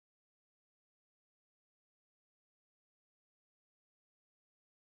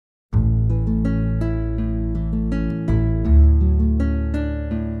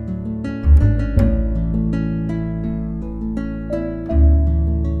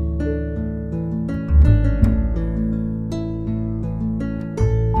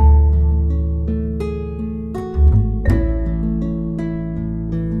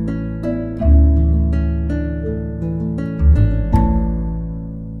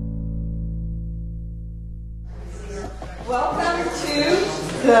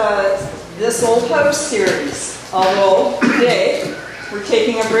this old house series, although today we're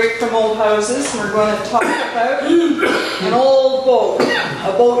taking a break from old houses and we're going to talk about an old boat,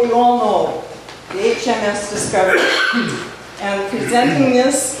 a boat you all know, the HMS Discovery. And presenting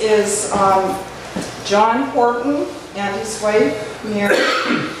this is John Horton and his wife Mary,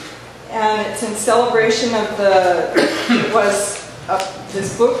 and it's in celebration of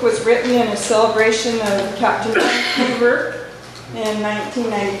this book was written in a celebration of Captain Vancouver in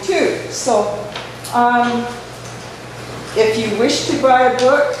 1992. So if you wish to buy a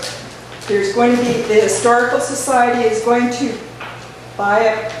book, there's going to be, the Historical Society is going to buy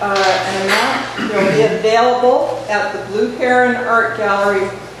an amount. It will be available at the Blue Heron Art Gallery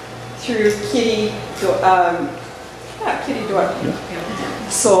through Kitty Doherty.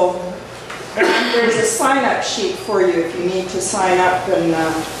 So there's a sign-up sheet for you if you need to sign up and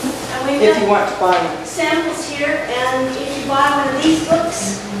if you want to buy one. Samples here, and if you buy one of these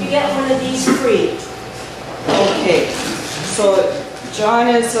books, you get one of these free. Okay, so John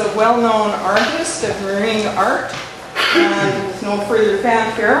is a well-known artist of marine art, and with no further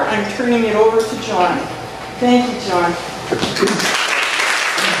fanfare, I'm turning it over to John. Thank you, John.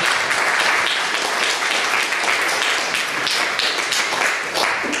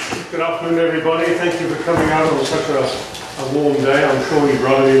 Good afternoon, everybody. Thank you for coming out on such a warm day. I'm sure you'd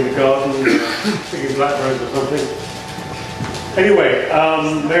rather be in the garden picking blackberries or something. Anyway,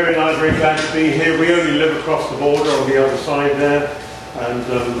 Mary and I are very glad to be here. We only live across the border on the other side there, and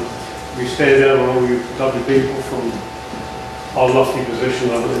we stay there with all you lovely people from our lofty position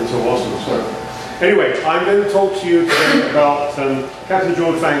into Wasson. So, anyway, I'm going to talk to you today about Captain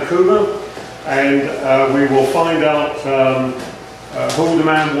George Vancouver, and we will find out who the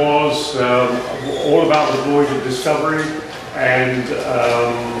man was, all about the voyage of discovery, and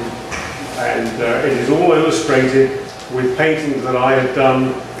it is all illustrated with paintings that I had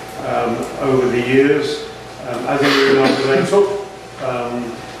done over the years. As I took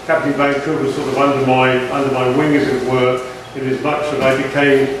Captain Vancouver sort of under my wing, as it were, in as much that I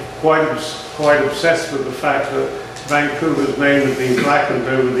became quite obsessed with the fact that Vancouver's name had been blackened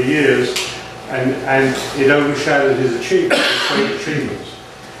over the years, and it overshadowed his achievements, his great achievements.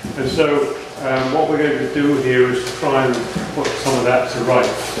 And so what we're going to do here is to try and put some of that to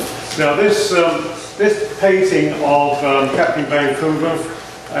rights. Now this painting of Captain Vancouver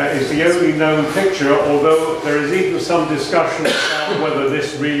is the only known picture, although there is even some discussion about whether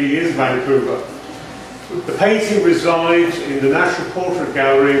this really is Vancouver. The painting resides in the National Portrait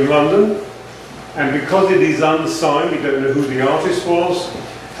Gallery in London, and because it is unsigned, we don't know who the artist was,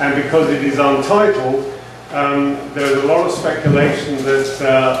 and because it is untitled, there's a lot of speculation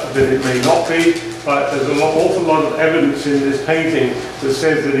that it may not be, but there's an awful lot of evidence in this painting that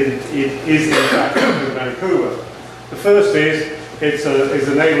says that it is in fact Captain Vancouver. The first is, it's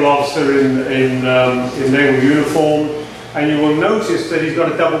a naval officer in naval uniform, and you will notice that he's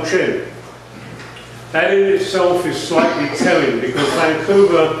got a double chin. That in itself is slightly telling, because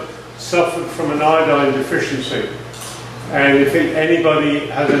Vancouver suffered from an iodine deficiency. And if anybody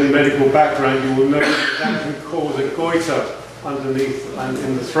has any medical background, you will know that can cause a goiter underneath and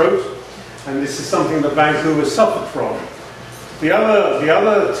in the throat. And this is something that Vancouver suffered from. The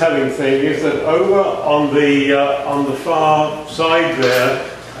other telling thing is that over on the far side there,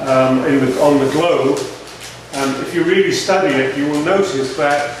 on the globe, if you really study it, you will notice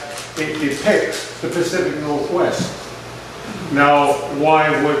that it depicts the Pacific Northwest. Now, why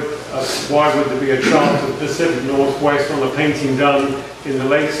would there be a chart of the Pacific Northwest on a painting done in the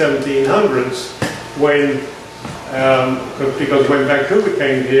late 1700s because when Vancouver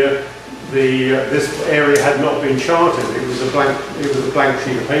came here, this area had not been charted. It was a blank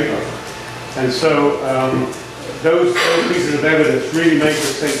sheet of paper. And so those pieces of evidence really make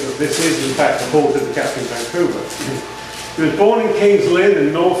us think that this is in fact the portrait of Captain Vancouver. He was born in King's Lynn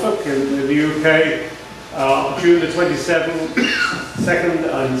in Norfolk in the UK, June the 22nd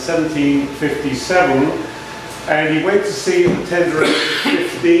in 1757, and he went to sea at the tender age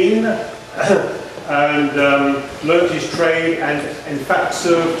of 15 and learnt his trade, and in fact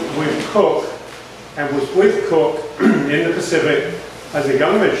served with Cook, and was with Cook in the Pacific as a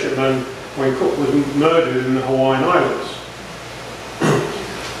young midshipman when Cook was murdered in the Hawaiian Islands.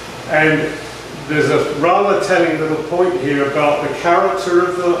 And there's a rather telling little point here about the character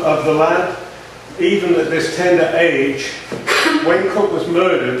of the lad. Even at this tender age, when Cook was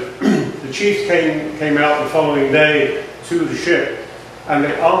murdered, the chiefs came out the following day to the ship, and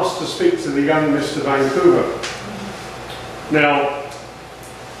they asked to speak to the young Mr. Vancouver. Now,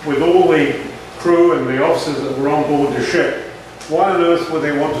 with all the crew and the officers that were on board the ship, why on earth would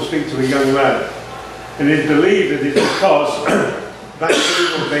they want to speak to a young lad? And it's believed that it's because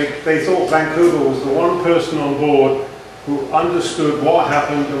Vancouver, they thought Vancouver was the one person on board who understood what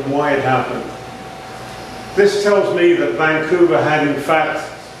happened and why it happened. This tells me that Vancouver had in fact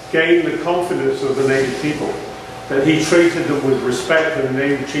gained the confidence of the native people, that he treated them with respect and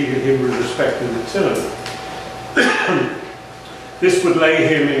they treated him with respect in return. This would lay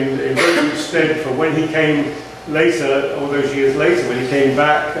him in very good stead for when he came later, all those years later, when he came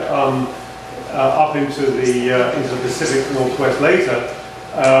back up into the Pacific Northwest later,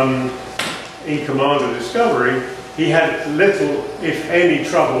 in command of Discovery, he had little, if any,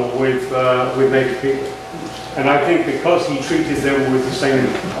 trouble with native people. And I think because he treated them with the same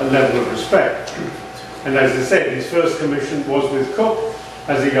level of respect. And as I said, his first commission was with Cook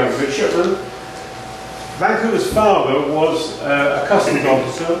as a young midshipman. Vancouver's father was a customs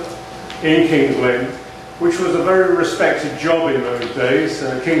officer in King's Lynn, which was a very respected job in those days.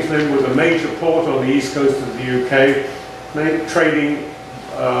 King's Lynn was a major port on the east coast of the UK, trading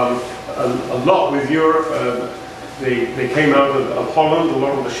a lot with Europe. They came out of Holland, a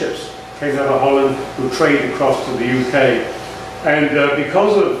lot of the ships came out of Holland who traded across to the UK. And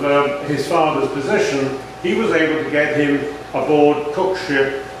because of his father's position, he was able to get him aboard Cook's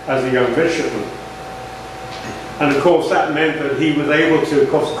ship as a young midshipman. And of course that meant that he was able to, of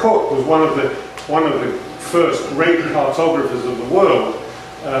course Cook was one of the first great cartographers of the world.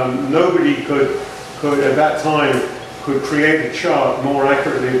 Nobody could at that time could create a chart more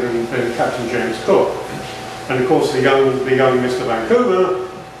accurately than Captain James Cook. And of course the young Mr. Vancouver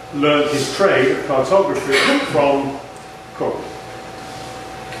learned his trade of cartography from Cook.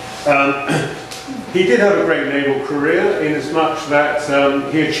 He did have a great naval career in as much that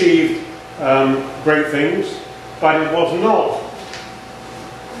he achieved great things, but it was not.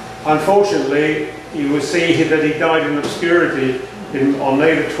 Unfortunately, you will see that he died in obscurity on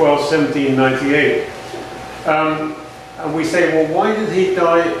May the 12th, 1798. And we say, well, why did he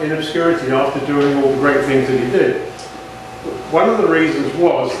die in obscurity after doing all the great things that he did? One of the reasons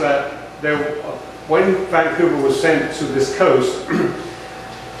was that when Vancouver was sent to this coast,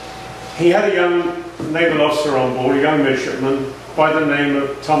 he had a young naval officer on board, a young midshipman, by the name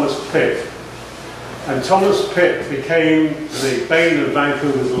of Thomas Pitt. And Thomas Pitt became the bane of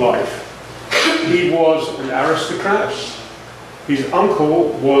Vancouver's life. He was an aristocrat. His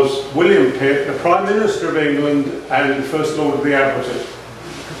uncle was William Pitt, the Prime Minister of England and First Lord of the Admiralty.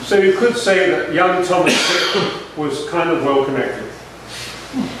 So you could say that young Thomas Pitt was kind of well connected.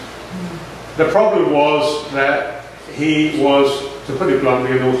 The problem was that he was, to put it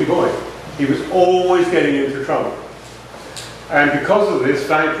bluntly, a naughty boy. He was always getting into trouble. And because of this,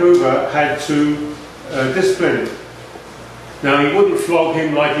 Vancouver had to discipline him. Now, he wouldn't flog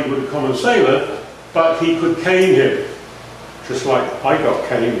him like he would a common sailor, but he could cane him, just like I got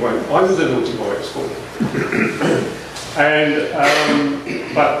caned when I was a naughty boy at school.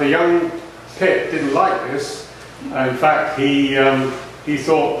 But the young Pitt didn't like this. In fact, he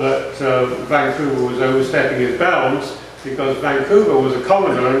thought that Vancouver was overstepping his bounds because Vancouver was a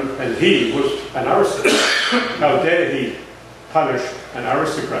commoner and he was an aristocrat. How dare he punish an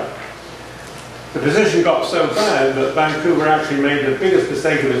aristocrat? The position got so bad that Vancouver actually made the biggest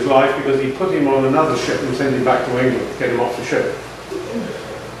mistake of his life because he put him on another ship and sent him back to England to get him off the ship.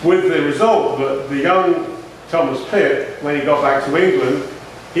 With the result that the young Thomas Pitt, when he got back to England,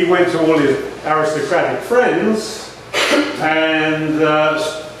 he went to all his aristocratic friends and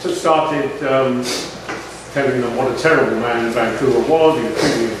started telling them what a terrible man Vancouver was. He was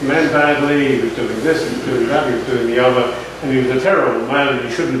treating his men badly, he was doing this, he was doing that, he was doing the other, and he was a terrible man and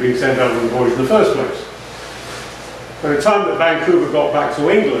he shouldn't have been sent out on the voyage in the first place. By the time that Vancouver got back to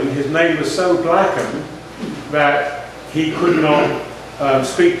England, his name was so blackened that he could not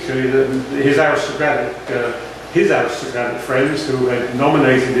speak to his aristocratic friends who had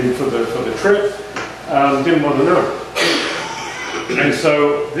nominated him for the trip, didn't want to know. And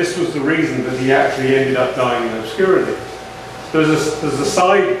so this was the reason that he actually ended up dying in obscurity. There's a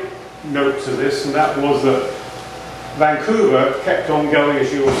side note to this, and that was that Vancouver kept on going,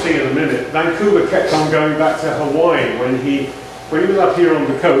 as you will see in a minute. Vancouver kept on going back to Hawaii when he was up here on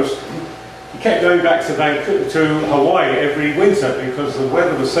the coast. He kept going back to Hawaii every winter because the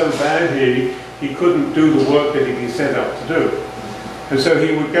weather was so bad here, he couldn't do the work that he'd been set up to do. And so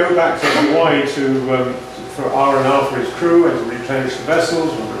he would go back to Hawaii for R&R for his crew and to replenish the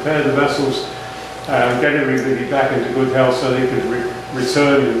vessels and repair the vessels, get everybody back into good health so they could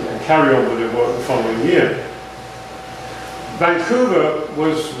return and carry on with their work the following year. Vancouver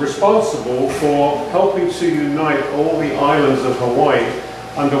was responsible for helping to unite all the islands of Hawaii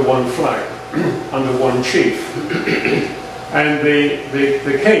under one flag, under one chief. And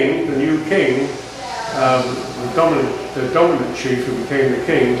the king, the new king, the dominant chief who became the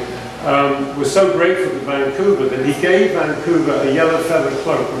king, was so grateful to Vancouver that he gave Vancouver a yellow feather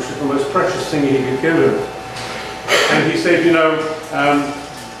cloak, which was the most precious thing he could give him. And he said, you know,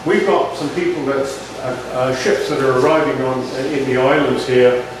 we've got some people ships that are arriving in the islands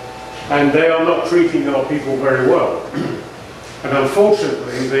here, and they are not treating our people very well. And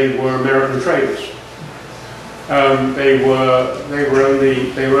unfortunately, they were American traders. They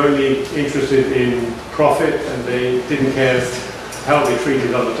were only interested in profit, and they didn't care how they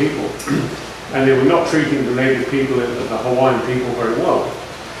treated other people. And they were not treating the native people, the Hawaiian people, very well.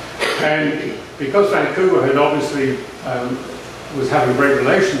 And because Vancouver had obviously was having great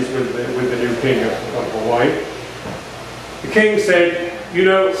relations with the new king of Hawaii, the king said, you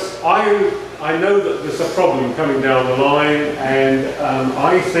know, I know that there's a problem coming down the line, and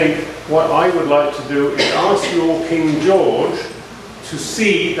I think what I would like to do is ask your King George to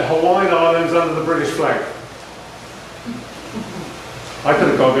see the Hawaiian Islands under the British flag. I could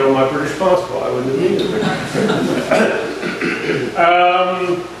have gone there on my British passport, I wouldn't have needed it.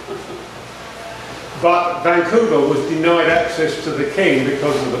 But Vancouver was denied access to the king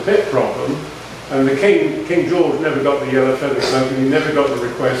because of the pit problem, and the King George never got the yellow feather cloak, and he never got the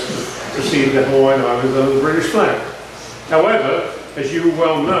request to see the Hawaiian Islands under the British flag. However, as you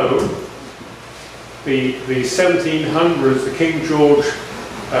well know, the 1700s, the King George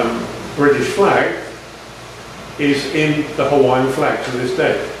British flag is in the Hawaiian flag to this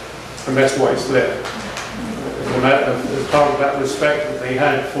day, and that's why it's there. As part of that respect that they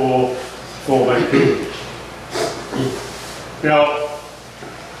had for Vancouver. Now,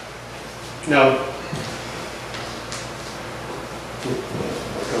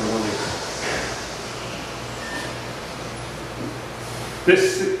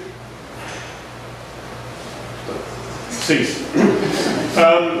 this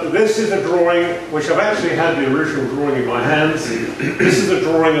this is a drawing which I've actually had the original drawing in my hands. This is a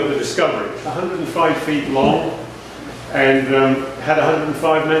drawing of the Discovery, 105 feet long, and had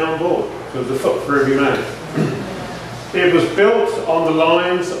 105 men on board. So there's a foot for every man. It was built on the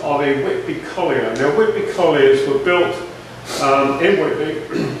lines of a Whitby collier. Now, Whitby colliers were built in Whitby,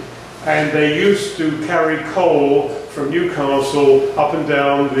 and they used to carry coal from Newcastle up and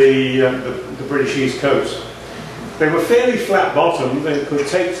down the British East Coast. They were fairly flat-bottomed. They could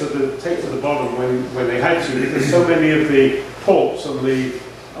take to the bottom when they had to, because so many of the ports on the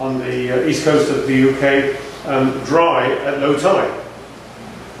east coast of the UK dry at low tide.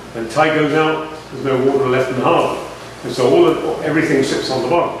 When tide goes out, there's no water left in the harbour. And so everything sits on the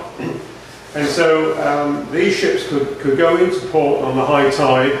bottom. And so these ships could go into port on the high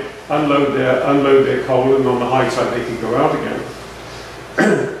tide, unload their coal, and on the high tide they could go out again.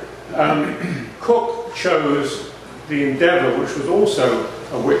 Cook chose the Endeavour, which was also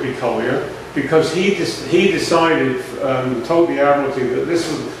a Whitby collier, because he decided, told the Admiralty that the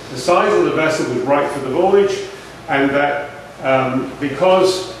size of the vessel was right for the voyage, and that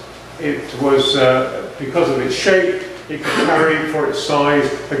because of its shape, it could carry for its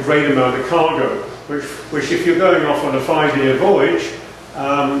size a great amount of cargo, which if you're going off on a 5-year voyage,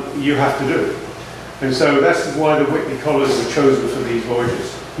 you have to do. And so that's why the Whitby colliers were chosen for these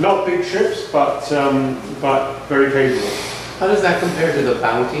voyages. Not big ships, but very capable. How does that compare to the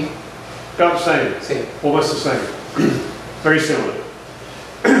Bounty? About the same. Same. Almost the same. Very similar.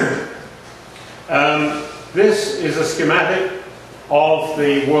 This is a schematic of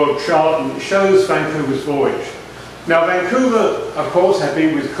the world chart, and it shows Vancouver's voyage. Now, Vancouver, of course, had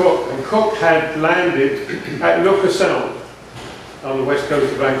been with Cook, and Cook had landed at Nootka Sound on the west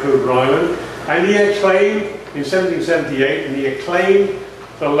coast of Vancouver Island, and he had claimed in 1778, and he had claimed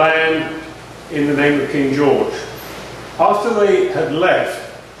the land in the name of King George. After they had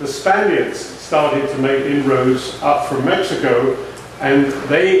left, the Spaniards started to make inroads up from Mexico, and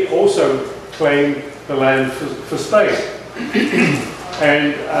they also claimed the land for Spain.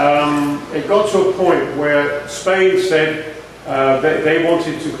 And it got to a point where Spain said that they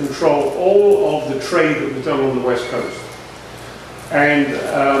wanted to control all of the trade that was done on the west coast. And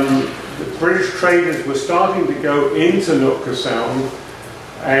the British traders were starting to go into Nootka Sound,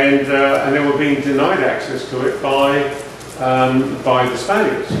 and they were being denied access to it by the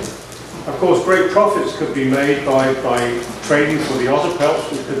Spaniards. Of course, great profits could be made by trading for the otter pelts,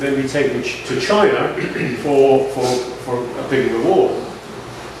 which could then be taken to China for a big reward.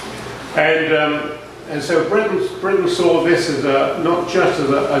 And so Britain saw this as not just as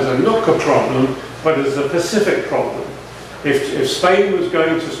a Nootka problem, but as a Pacific problem. If Spain was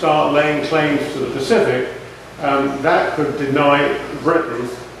going to start laying claims to the Pacific, that could deny Britain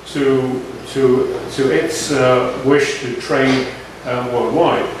to its wish to trade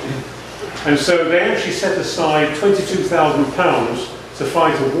worldwide. And so they actually set aside £22,000 to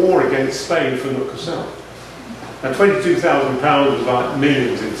fight a war against Spain for Nootka Sound. Now £22,000 is like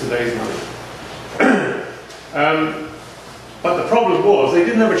millions in today's money. But the problem was they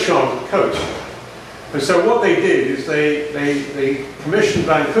didn't have a chartered coast. And so what they did is they commissioned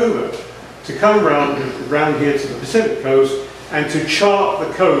Vancouver to come round here to the Pacific coast and to chart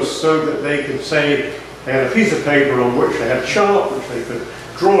the coast so that they could say they had a piece of paper on which they had a chart, which they could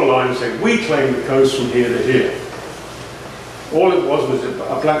draw a line and say, we claim the coast from here to here. All it was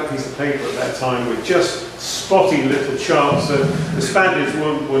a black piece of paper at that time with just spotty little charts. The Spaniards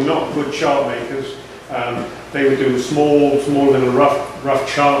were not good chart makers. They would do small little rough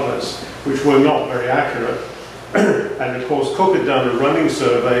chartlets, which were not very accurate. And of course, Cook had done a running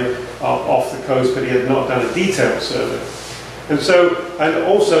survey off the coast, but he had not done a detailed survey. And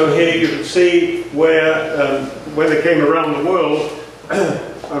also here you can see where, when they came around the world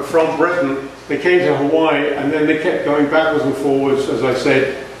from Britain, they came to Hawaii, and then they kept going backwards and forwards, as I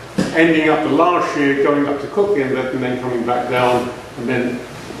said, ending up the last year, going up to Cook Inlet, and then coming back down, and then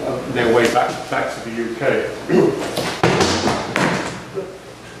their way back to the UK.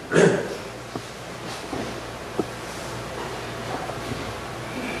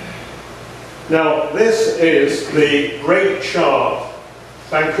 Now, this is the Great Chart,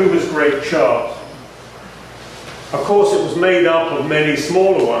 Vancouver's Great Chart. Of course, it was made up of many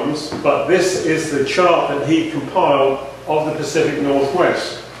smaller ones, but this is the chart that he compiled of the Pacific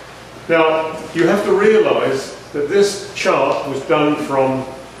Northwest. Now, you have to realize that this chart was done from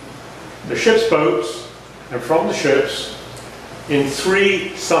the ship's boats and from the ships in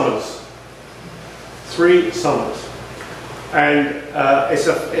 3 summers. 3 summers. And it's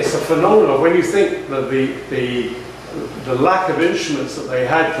a phenomenon when you think that the lack of instruments that they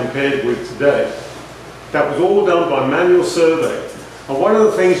had compared with today. That was all done by manual survey. And one of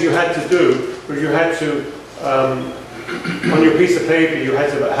the things you had to do was you had to, on your piece of paper, you had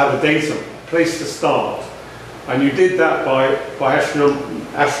to have a datum, a place to start. And you did that by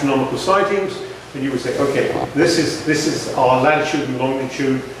astronomical sightings, and you would say, okay, this is our latitude and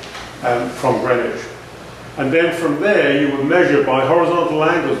longitude from Greenwich. And then from there, you would measure by horizontal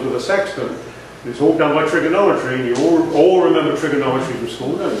angles with a sextant. It's all done by trigonometry, and you all remember trigonometry from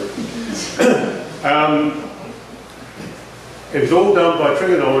school, don't you? It was all done by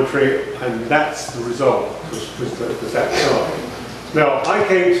trigonometry, and that's the result, was that chart. Now, I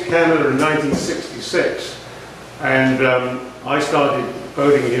came to Canada in 1966, and I started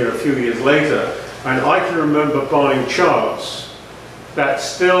boating here a few years later, and I can remember buying charts that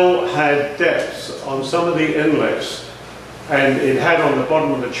still had depths on some of the inlets, and it had on the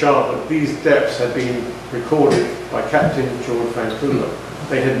bottom of the chart that these depths had been recorded by Captain George Vancouver.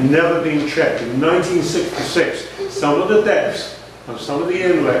 They had never been checked. In 1966, some of the depths and some of the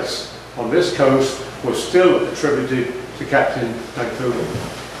inlets on this coast were still attributed to Captain Vancouver.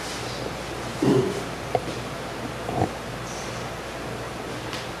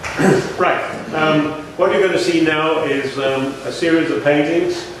 Right. What you're going to see now is a series of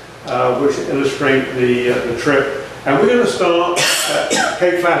paintings which illustrate the trip. And we're going to start at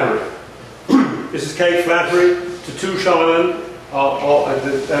Cape Flattery. This is Cape Flattery to Touche Island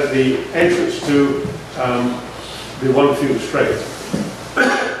at the entrance to the Wonderful Strait.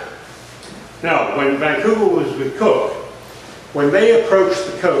 Now, when Vancouver was with Cook, when they approached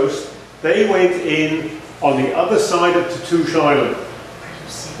the coast, they went in on the other side of Touche Island,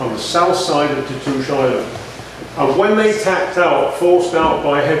 on the south side of Touche Island. And when they tacked out, forced out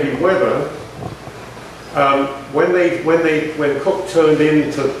by heavy weather, when Cook turned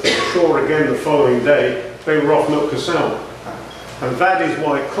into the shore again the following day, they were off Nootka Sound. And that is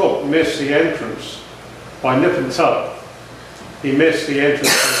why Cook missed the entrance by nip and tuck. He missed the entrance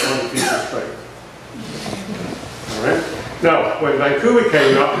to the Wonderful Strait. All right. Now, when Vancouver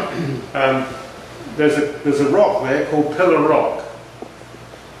came up, there's a rock there called Pillar Rock.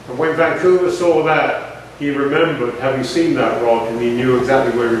 And when Vancouver saw that, he remembered having seen that rock, and he knew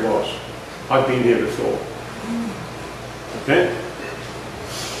exactly where he was. I've been here before. Okay.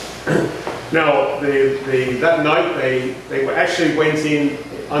 Now, that night they actually went in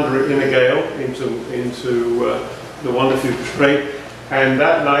a gale into the Wonderful Strait, and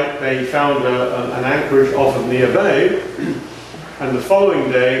that night they found an anchorage off of Near Bay, and the following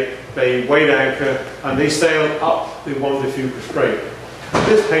day they weighed anchor and they sailed up the Wonderful Strait.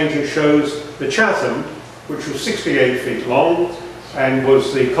 This painting shows the Chatham, which was 68 feet long and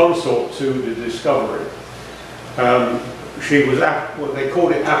was the consort to the Discovery. She was, what they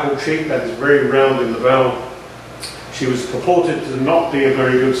called it apple cheek, that is very round in the bow. She was purported to not be a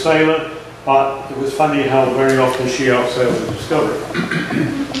very good sailor, but it was funny how very often she outsailed the Discovery.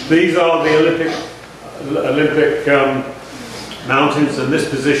 These are the Olympic mountains, and this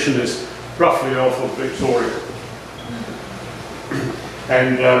position is roughly off of Victoria.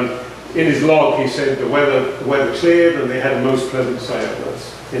 And in his log, he said the weather cleared and they had a most pleasant sail.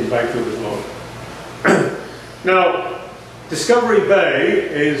 That's in Vancouver's log. Now, Discovery Bay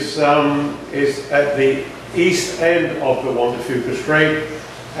is at the east end of the Juan de Fuca Strait,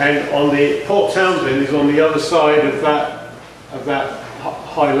 and on the Port Townsend is on the other side of that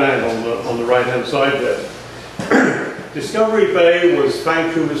high land on the right-hand side there. Discovery Bay was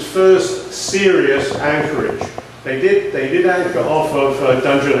Vancouver's first serious anchorage. They did anchor off of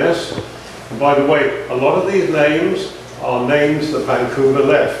Dungeness, and by the way, a lot of these names are names that Vancouver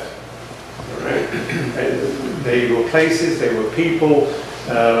left. All right? They were places, they were people,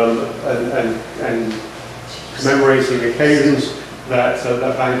 and commemorating occasions that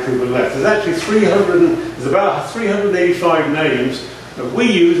Vancouver left. There's actually there's about 385 names that we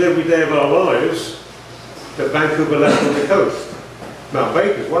use every day of our lives that Vancouver left on the coast. Mount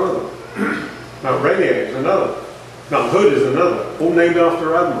Baker is one of them. Mount Rainier is another. Mount Hood is another. All named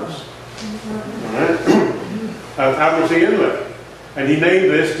after admirals. All right? Admiralty Inlet. And he named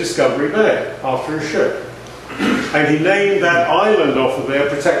this Discovery Bay after a ship. And he named that island off of there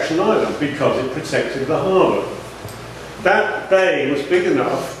Protection Island because it protected the harbour. That bay was big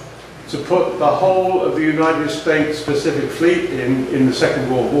enough to put the whole of the United States Pacific Fleet in the Second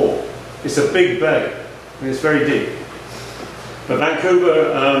World War. It's a big bay, and it's very deep. But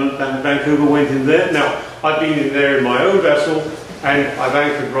Vancouver went in there. Now, I've been in there in my own vessel, and I've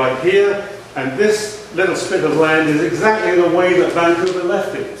anchored right here, and this little spit of land is exactly the way that Vancouver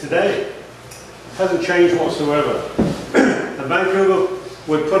left it today. It hasn't changed whatsoever. And Vancouver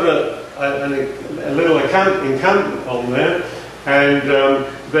would put a little encampment on there, and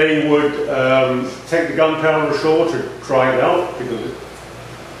they would take the gunpowder ashore to dry it out because it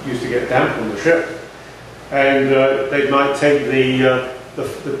used to get damp on the ship, and they might take the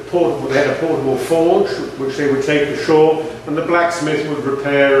portable. They had a portable forge which they would take ashore, and the blacksmith would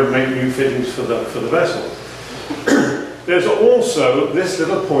repair and make new fittings for the vessel. There's also this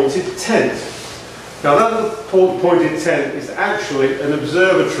little pointed tent. Now that little pointed tent is actually an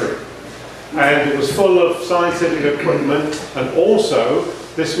observatory, and it was full of scientific equipment, and also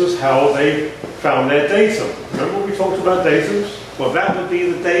this was how they found their datum. Remember when we talked about datums? Well, that would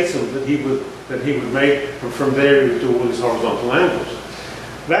be the datum that he would make, and from there he would do all his horizontal angles.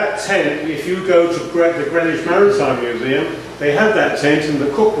 That tent, if you go to the Greenwich Maritime Museum, they have that tent in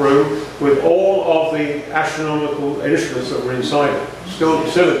the cook room with all of the astronomical instruments that were inside it. Still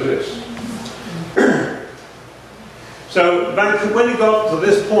exists. So when he got to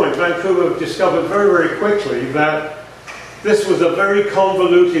this point, Vancouver discovered very, very quickly that this was a very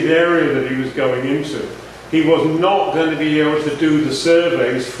convoluted area that he was going into. He was not going to be able to do the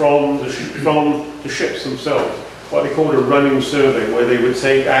surveys from the ships themselves, what they called a running survey, where they would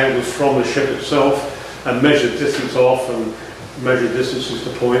take angles from the ship itself and measure distance off and measure distances to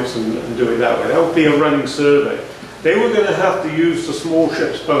points and do it that way. That would be a running survey. They were going to have to use the small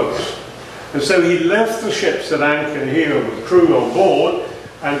ship's boats. And so he left the ships at anchor here with crew on board,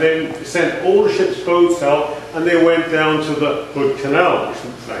 and then sent all the ship's boats out, and they went down to the Hood Canal, which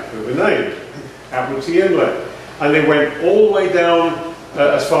Vancouver named, Admiralty Inlet. And they went all the way down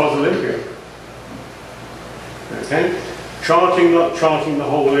as far as Olympia. Okay? Charting the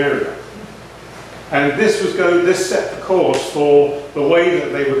whole area. And this set the course for the way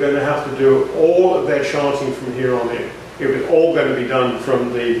that they were going to have to do all of their charting from here on in. It was all going to be done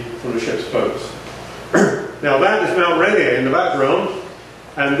from the ship's boats. Now that is Mount Rainier in the background,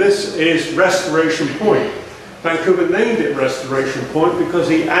 and this is Restoration Point. Vancouver named it Restoration Point because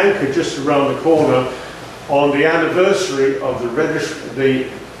he anchored just around the corner on the anniversary of the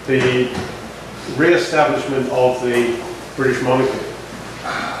re-establishment of the British monarchy,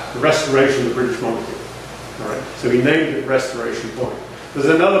 the restoration of the British monarchy. All right. So he named it Restoration Point. There's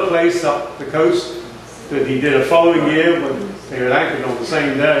another place up the coast that he did a following year when they were anchored on the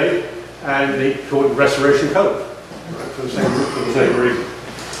same day, and he called it Restoration Cove, right, for the same reason.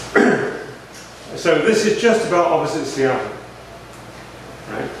 So this is just about opposite Seattle.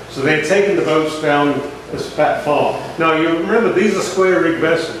 Right? So they had taken the boats down that far. Now you remember, these are square rig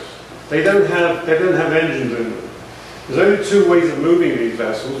vessels. They don't have engines in them. There's only two ways of moving these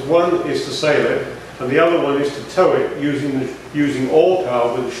vessels. One is to sail it, and the other one is to tow it using oar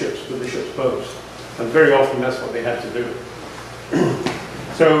power with the ship's boats. And very often that's what they had to do.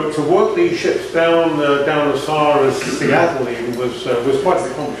 So to work these ships down as far as Seattle even was quite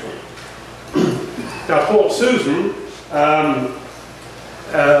an accomplishment. Now Port Susan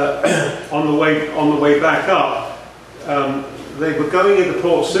on the way back up, they were going into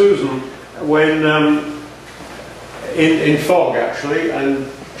Port Susan when in fog actually, and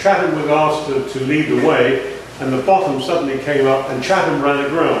Chatham was asked to lead the way, and the bottom suddenly came up and Chatham ran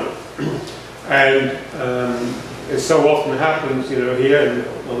aground. And it so often happens, you know, here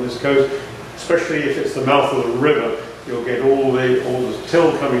on this coast, especially if it's the mouth of the river, you'll get all the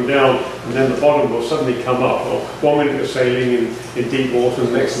till coming down, and then the bottom will suddenly come up. Or 1 minute you're sailing in deep water,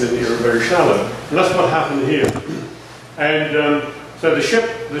 and the next minute you're very shallow. And that's what happened here. And so the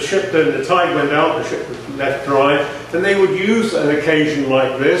ship, then the tide went out, the ship was left dry, and they would use an occasion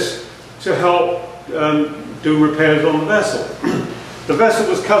like this to help do repairs on the vessel. The vessel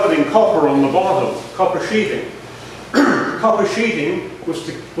was covered in copper on the bottom, copper sheeting. Copper sheeting was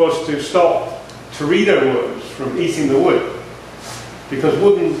to stop teredo worms from eating the wood, because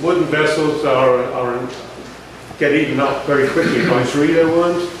wooden vessels get eaten up very quickly by teredo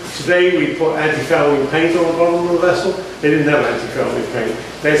worms. Today we put anti-fouling paint on the bottom of the vessel. They didn't have anti-fouling paint.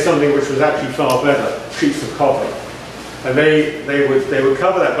 They had something which was actually far better, sheets of copper, and they would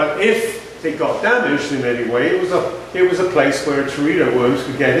cover that. But if it got damaged in any way, it was a place where teredo worms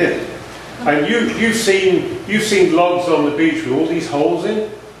could get in. And you've seen logs on the beach with all these holes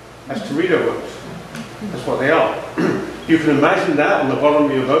in. That's teredo worms. That's what they are. You can imagine that on the bottom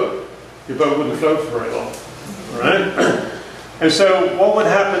of your boat wouldn't float for very long, right? And so what would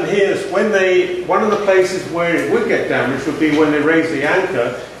happen here is one of the places where it would get damaged would be when they raise the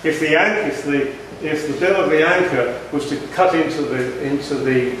anchor. If the bill of the anchor was to cut into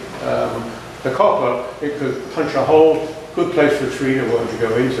the copper, it could punch a hole. Good place for a teredo worm to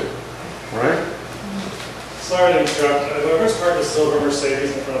go into, right? Sorry to interrupt. If whoever's parked a silver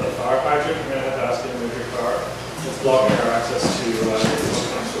Mercedes in front of the fire hydrant, you're going to have to ask them to move your car. It's blocking our access to the Whatcom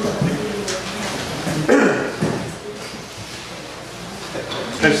store.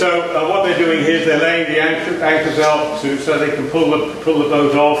 And so what they're doing here is they're laying the anchors out so they can pull the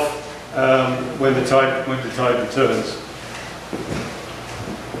boat off when the tide returns.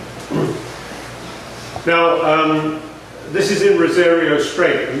 Now this is in Rosario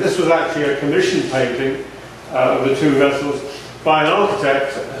Strait, and this was actually a commission painting of the two vessels by an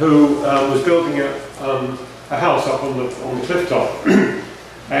architect who was building a house up on the cliff top,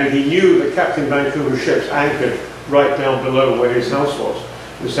 and he knew that Captain Vancouver's ships anchored right down below where his house was.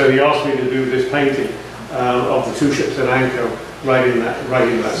 And so he asked me to do this painting of the two ships at anchor right in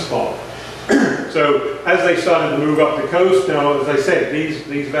that spot. So as they started to move up the coast, now as I said,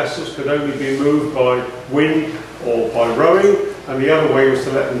 these vessels could only be moved by wind or by rowing, and the other way was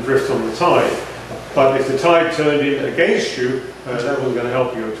to let them drift on the tide. But if the tide turned in against you, that wasn't going to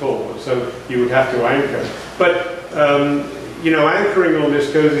help you at all. So you would have to anchor. But you know, anchoring on this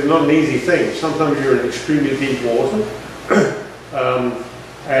coast is not an easy thing. Sometimes you're in extremely deep water.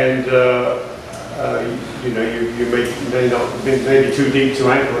 You know, you may be too deep to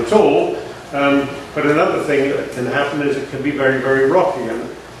anchor at all. But another thing that can happen is it can be very, very rocky, and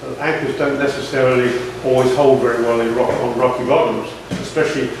anchors don't necessarily always hold very well on rocky bottoms,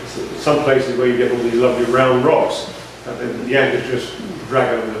 especially some places where you get all these lovely round rocks, and then the anchors just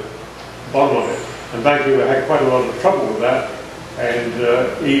drag over the bottom of it. And Vancouver had quite a lot of trouble with that, and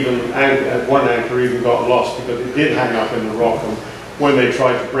one anchor even got lost because it did hang up in the rock, and when they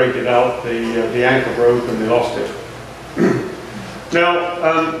tried to break it out, the anchor broke and they lost it.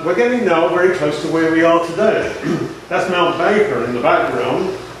 Now, we're getting now very close to where we are today. That's Mount Baker in the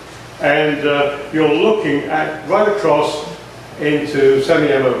background, and you're looking at right across into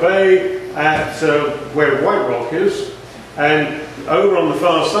Semiahmoo Bay at where White Rock is, and over on the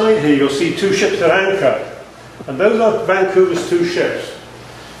far side here you'll see two ships at anchor, and those are Vancouver's two ships.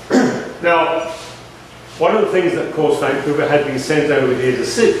 Now, one of the things that, of course, Vancouver had been sent over here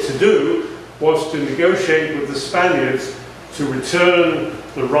to do was to negotiate with the Spaniards to return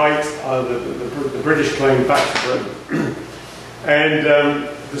the right, the British claim back to Britain. And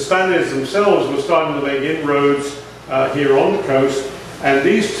the Spaniards themselves were starting to make inroads here on the coast, and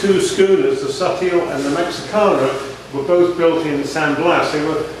these two schooners, the Sutil and the Mexicana, were both built in San Blas. They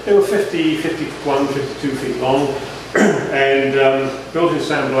were 50, 51, 52 feet long, and built in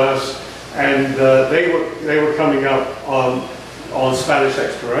San Blas, and they were coming up on Spanish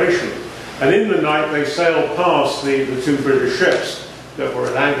exploration. And in the night they sailed past the two British ships that were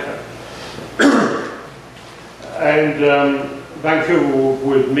at anchor. And Vancouver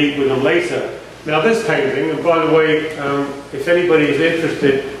would meet with them later. Now this painting, and by the way, if anybody is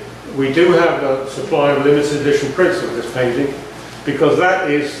interested, we do have a supply of limited edition prints of this painting, because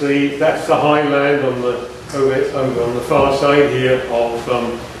that's the high land over on the far side here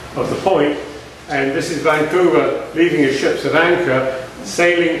of the point, and this is Vancouver leaving his ships at anchor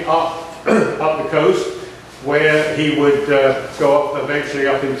sailing up the coast, where he would go up, eventually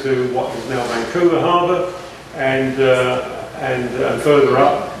up into what is now Vancouver Harbour, and further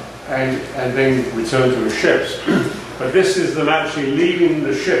up, and then return to his ships. But this is them actually leaving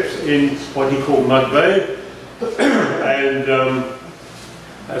the ships in what he called Mud Bay, and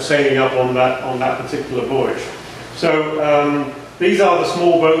sailing up on that particular voyage. So these are the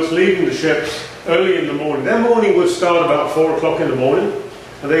small boats leaving the ships early in the morning. Their morning would start about 4 o'clock in the morning,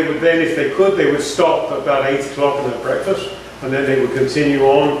 and they would then, if they could, they would stop at about 8 o'clock and have breakfast, and then they would continue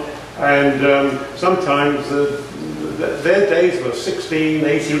on. And sometimes their days were 16,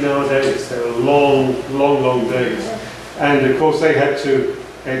 18-hour days. They were long, long, long days. And of course they had to,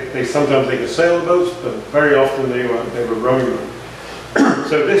 sometimes they could sail the boats, but very often they were rowing them.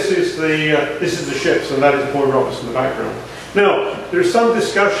 So this is the ships, and that is Point Roberts in the background. Now, there's some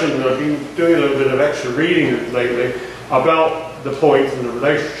discussion, and I've been doing a little bit of extra reading lately, about the point and the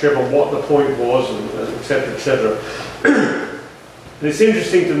relationship and what the point was, and et cetera, et cetera. And it's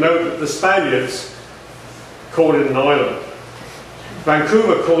interesting to note that the Spaniards called it an island.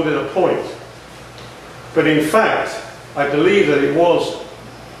 Vancouver called it a point. But in fact, I believe that it was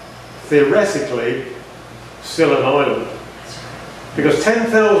theoretically still an island. Because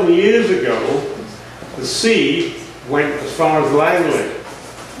 10,000 years ago, the sea went as far as Langley.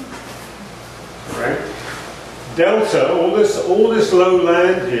 Right? Delta, all this low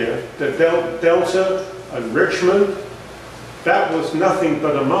land here, the Delta and Richmond, that was nothing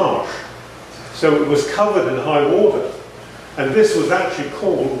but a marsh. So it was covered in high water. And this was actually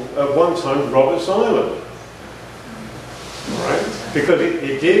called, at one time, Roberts Island. Right? Because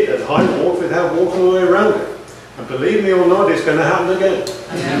it did, at high water, it had water all the way around it. And believe me or not, it's going to happen again.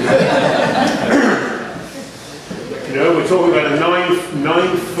 You know, we're talking about a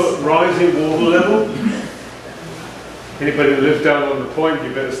 9-foot rising water level. Anybody that lives down on the point,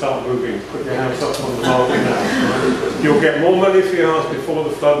 you better start moving. Put your house up on the market now. Right? You'll get more money for your house before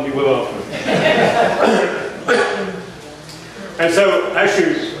the flood than you will after. And so,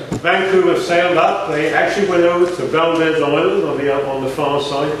 actually, Vancouver sailed up. They actually went over to Valdez Island on the far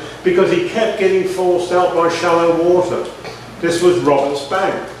side, because he kept getting forced out by shallow water. This was Roberts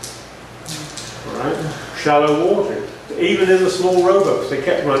Bank. Right? Shallow water. Even in the small rowboats, they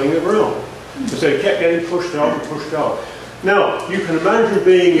kept running aground. So they kept getting pushed out and pushed out. Now, you can imagine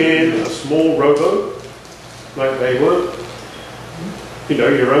being in a small rowboat, like they were. You know,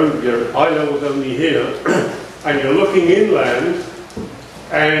 your eye level was only here, and you're looking inland,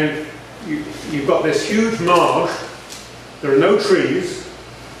 and you've got this huge marsh. There are no trees,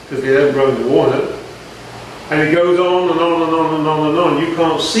 because they don't grow in the water, and it goes on and on and on and on and on. You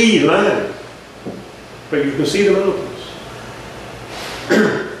can't see land, but you can see the mountains.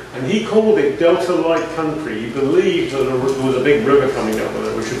 And he called it Delta-like country. He believed that there was a big river coming up with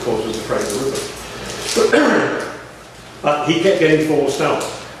it, which of course was the Fraser River. But he kept getting forced out.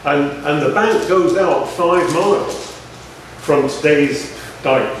 And the bank goes out 5 miles from today's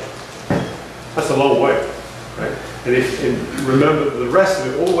dike. That's a long way, right? And remember, the rest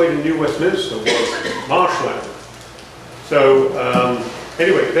of it, all the way to New Westminster, was marshland. So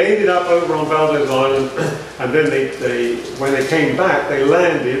anyway, they ended up over on Valdez Island, and then when they came back, they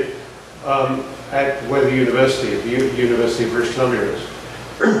landed at where the University of British Columbia is.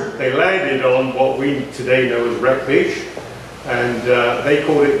 They landed on what we today know as Wreck Beach, and they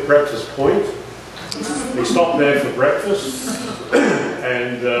called it Breakfast Point. They stopped there for breakfast,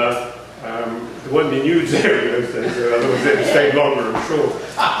 and there wasn't any nudes there in those days, so otherwise they'd stayed longer, I'm sure.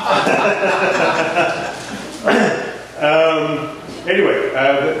 Anyway,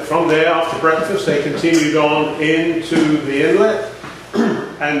 from there, after breakfast, they continued on into the inlet,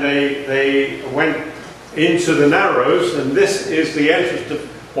 and they went into the Narrows, and this is the entrance to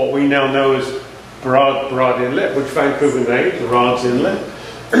what we now know as Burrard Inlet, which Vancouver named Burrard's Inlet.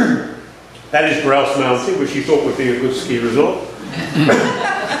 That is Grouse Mountain, which he thought would be a good ski resort.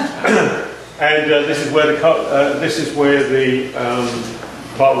 And this is where the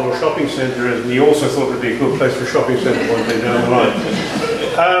Park Royal Shopping Centre is, and he also thought it would be a good place for a shopping centre one day down the line.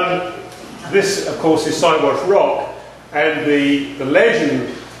 This, of course, is Sidewash Rock, and the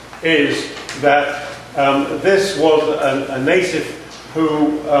legend is that this was a native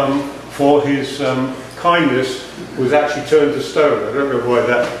who, for his kindness, was actually turned to stone. I don't know why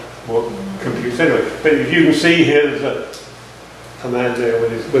that computes anyway. But if you can see here, there's a man there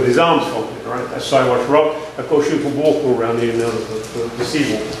with his arms folded, right? That's Sidewash Rock. Of course, you can walk all around here now, the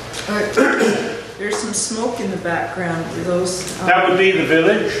seawall. There's some smoke in the background for those. That would be the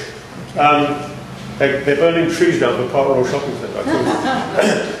village. They're burning trees down the Park Royal Shopping Centre.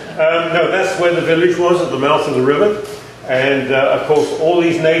 No, that's where the village was, at the mouth of the river. And of course, all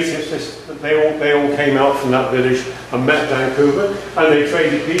these natives, they all came out from that village and met Vancouver, and they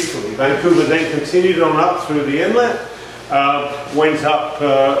traded peacefully. Vancouver then continued on up through the inlet, went up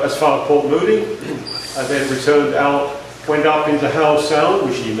as far as Port Moody, and then returned out, went up into Howe Sound,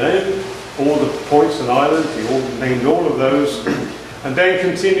 which he named, all the points and islands, he named all of those, and then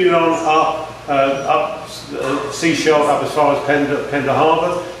continued on up sea shelf up as far as Pender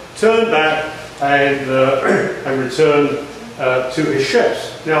Harbour, turned back and returned to his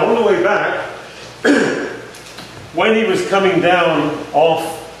ships. Now on the way back, when he was coming down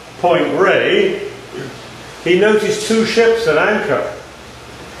off Point Ray, he noticed 2 ships at anchor.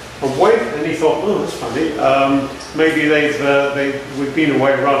 And he thought, oh, that's funny. Maybe we've been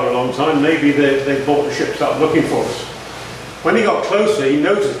away rather a long time. Maybe they brought the ships up looking for us. When he got closer, he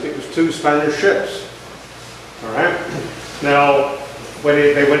noticed it was 2 Spanish ships. All right. Now, when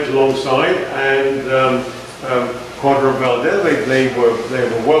they went alongside, and Quadra Valdez, they were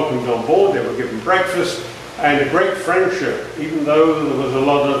welcomed on board. They were given breakfast and a great friendship, even though there was a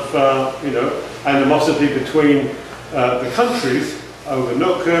lot of animosity between the countries over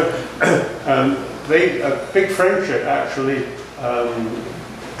Nootka. A big friendship, actually.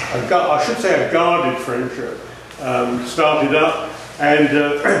 I should say a guarded friendship started up. And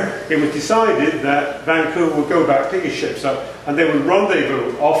it was decided that Vancouver would go back, pick his ships up, and they would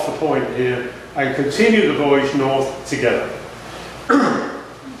rendezvous off the point here and continue the voyage north together.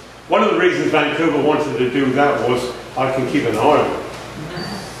 One of the reasons Vancouver wanted to do that was, I can keep an eye on it.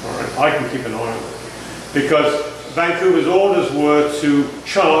 All right, I can keep an eye on it. Because Vancouver's orders were to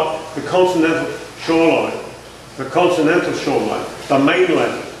chart the continental shoreline, the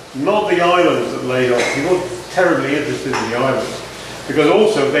mainland, not the islands that lay off. He wasn't terribly interested in the islands. Because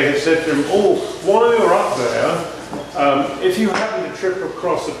also they had said to him, oh, while you're up there, if you happen to trip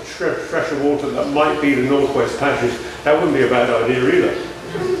across a stretch of water that might be the Northwest Passage, that wouldn't be a bad idea either.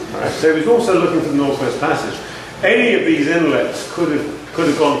 Right, so he was also looking for the Northwest Passage. Any of these inlets could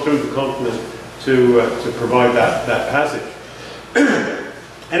have gone through the continent to provide that passage.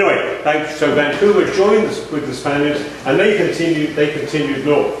 Anyway, so Vancouver joined with the Spaniards, and they continued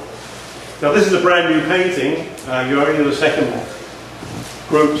north. Now this is a brand new painting. You're only the second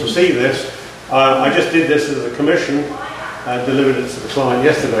group to see this. I just did this as a commission, delivered it to the client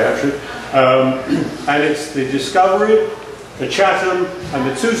yesterday actually, and it's the Discovery, the Chatham, and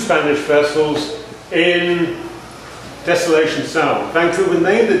the 2 Spanish vessels in Desolation Sound. Vancouver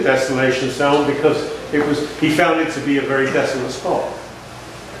named it Desolation Sound because he found it to be a very desolate spot.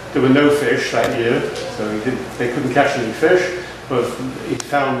 There were no fish that year, so they couldn't catch any fish, but he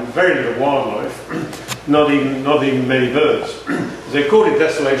found very little wildlife, not even many birds. They called it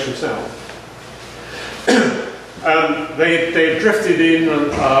Desolation Sound. They had drifted in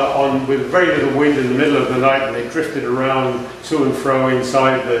with very little wind in the middle of the night, and they drifted around to and fro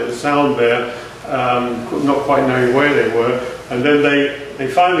inside the sound there, not quite knowing where they were. And then they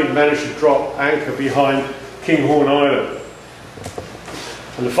finally managed to drop anchor behind Kinghorn Island.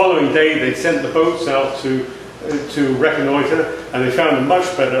 And the following day they sent the boats out to reconnoitre, and they found a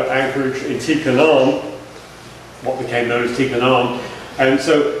much better anchorage in Ticonam, what became known as Ticonam. And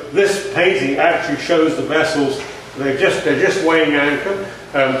so this painting actually shows the vessels, they're just weighing anchor.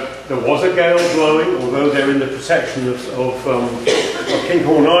 There was a gale blowing, although they're in the protection of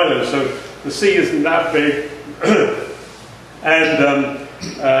Kinghorn Island, so the sea isn't that big. And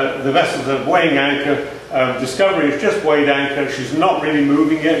the vessels are weighing anchor. Discovery has just weighed anchor. She's not really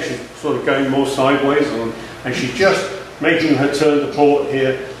moving yet. She's sort of going more sideways, and she's just making her turn to port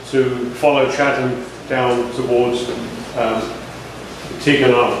here to follow Chatham down towards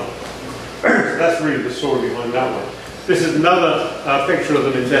Ticonam. That's really the story behind that one. This is another picture of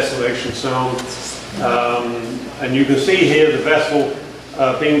them in Desolation Sound, and you can see here the vessel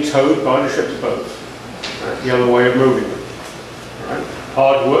being towed by the ship's boat. The other way of moving them. Right?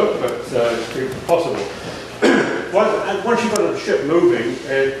 Hard work, but it's possible. Once you've got a ship moving,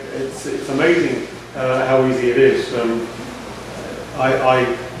 it's amazing how easy it is.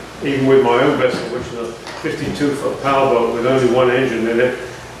 Even with my own vessel, which is a 52-foot powerboat with only one engine in it,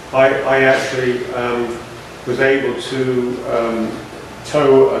 I actually was able to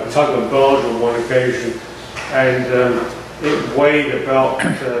tow a tug and barge on one occasion, and it weighed about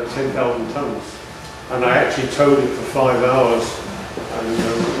 10,000 tons. And I actually towed it for 5 hours. And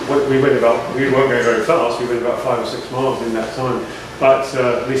we weren't going very fast. We went about 5 or 6 miles in that time, but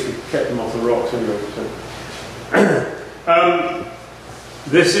at least we kept them off the rocks anyway. So.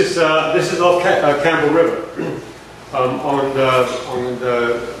 This is off Campbell River, on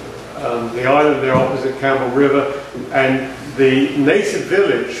the island there opposite Campbell River, and the native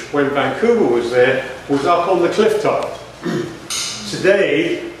village when Vancouver was there was up on the cliff top.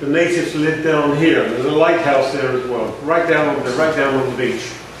 Today, the natives live down here. There's a lighthouse there as well, right down on the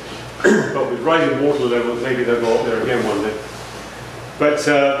beach. But with rising water levels, maybe they'll go up there again one day. But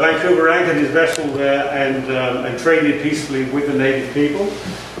Vancouver anchored his vessel there and traded peacefully with the native people.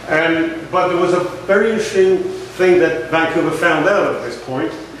 But there was a very interesting thing that Vancouver found out at this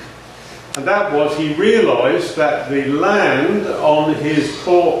point, and that was he realized that the land on his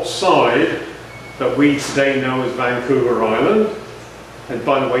port side, that we today know as Vancouver Island, and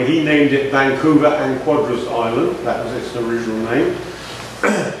by the way, he named it Vancouver and Quadras Island, that was its original name.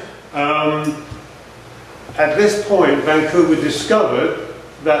 At this point, Vancouver discovered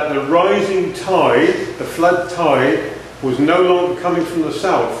that the rising tide, the flood tide, was no longer coming from the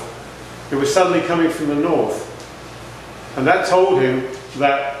south. It was suddenly coming from the north. And that told him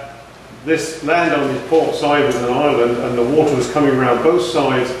that this land on his port side was an island and the water was coming around both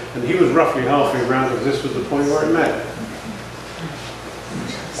sides, and he was roughly halfway around because this was the point where it met.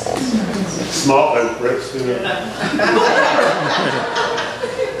 Smart those Brits, you know.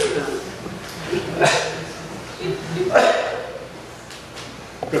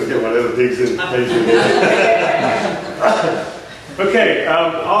 Got to get my little digs in occasionally. Okay,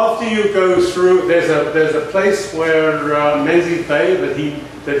 after you go through, there's a place where Menzies Bay that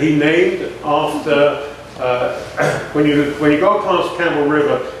he named after. When you go past Campbell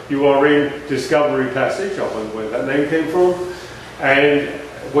River, you are in Discovery Passage. I wonder where that name came from. And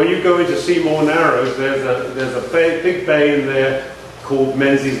when you go into Seymour Narrows, there's a big bay in there called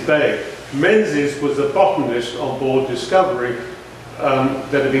Menzies Bay. Menzies was the botanist on board Discovery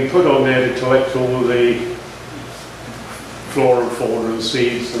that had been put on there to collect all the flora and fauna and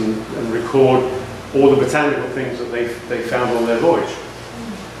seeds and record all the botanical things that they found on their voyage.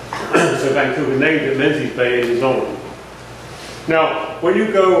 So Vancouver named it Menzies Bay in his honour. Now, when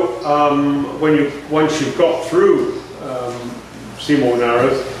you go, once you've got through Seymour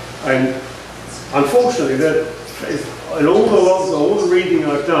Narrows, and unfortunately, in all the reading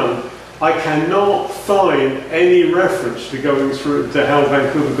I've done, I cannot find any reference to going through to how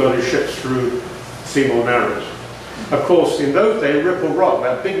Vancouver got his ships through Seymour Narrows. Of course, in those days, Ripple Rock,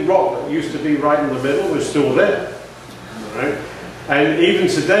 that big rock that used to be right in the middle, was still there. Right? And even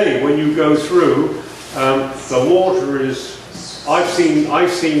today, when you go through, the water is. I've seen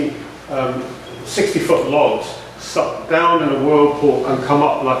 60-foot logs sucked down in a whirlpool and come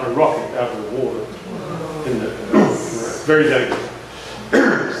up like a rocket out of the water. Very dangerous.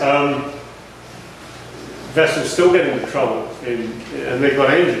 Vessels still get into trouble, and they've got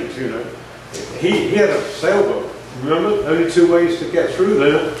engines, you know. He had a sailboat, remember? Only 2 ways to get through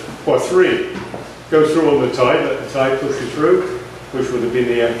there, or 3. Go through on the tide, let the tide push you through, which would have been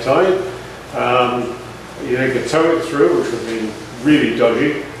the ebb tide. You could tow it through, which would have been really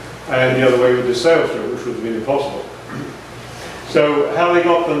dodgy, and the other way would have sailed through, which would have been impossible. So how they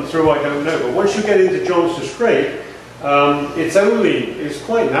got them through, I don't know. But once you get into Johnston Strait, it's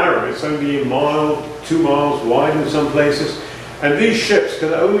quite narrow. It's only a mile, 2 miles wide in some places. And these ships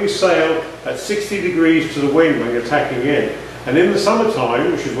can only sail at 60 degrees to the wind when attacking in. And in the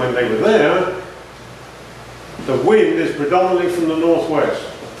summertime, which is when they were there, the wind is predominantly from the northwest.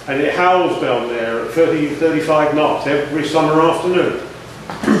 And it howls down there at 30, 35 knots every summer afternoon.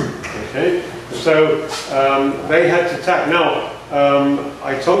 Okay? So they had to tack. Now,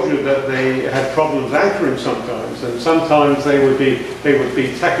 I told you that they had problems anchoring sometimes, and sometimes they would be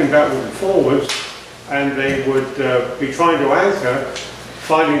tacking backwards and forwards, and they would be trying to anchor,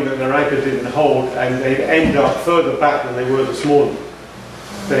 finding that their anchor didn't hold, and they'd end up further back than they were this morning.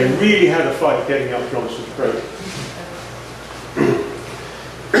 They really had a fight getting up Johnston Strait.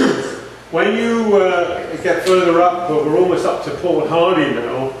 When you get further up, we're almost up to Port Hardy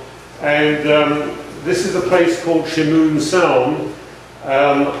now, and this is a place called Shimoon Sound,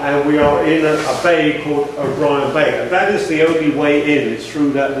 and we are in a bay called O'Brien Bay, and that is the only way in. It's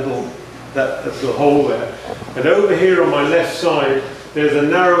through that little hole there. And over here on my left side, there's a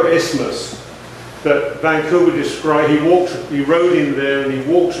narrow isthmus that Vancouver described. He rode in there and he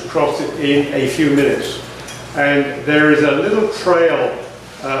walked across it in a few minutes. And there is a little trail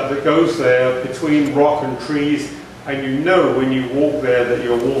that goes there between rock and trees, and you know when you walk there that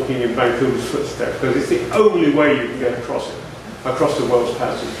you're walking in Vancouver's footsteps, because it's the only way you can get across it, across the Wells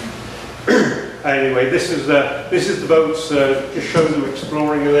Passage. Anyway, this is the boats. Just show them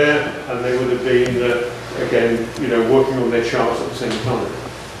exploring there, and they would have been again, working on their charts at the same time.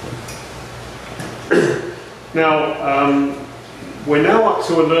 Now we're now up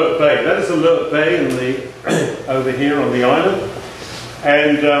to Alert Bay. That is Alert Bay in over here on the island,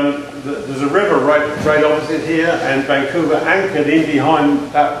 and there's a river right opposite here, and Vancouver anchored in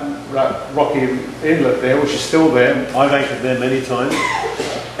behind that rocky inlet there, which is still there. I've anchored there many times.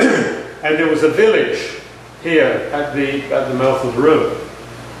 And there was a village here at the mouth of the river.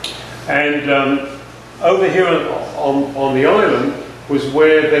 And over here on the island was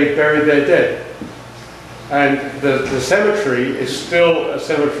where they buried their dead. And the cemetery is still a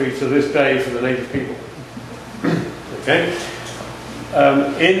cemetery to this day for the native people. Okay?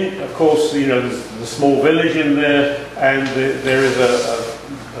 Of course, you know, there's a small village in there, and there is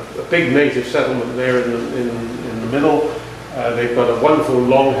a big native settlement there in the middle. They've got a wonderful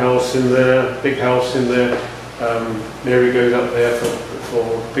long house in there, big house in there. Mary goes up there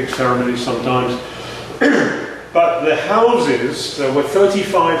for big ceremonies sometimes. But the houses, there were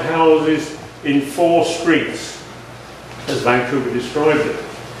 35 houses in 4 streets, as Vancouver described it.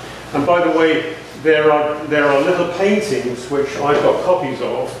 And by the way, there are little paintings which I've got copies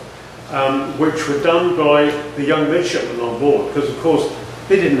of, which were done by the young midshipmen on board, because of course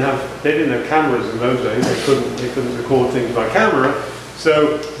they didn't have cameras in those days. They couldn't record things by camera.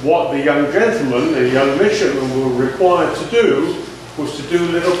 So what the young gentlemen, the young midshipmen, were required to do was to do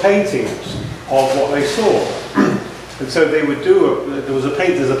little paintings of what they saw. And so they would do there's a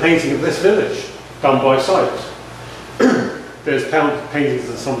painting of this village done by sight. There's paintings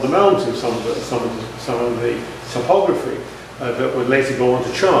of some of the mountains, some of the topography that would later go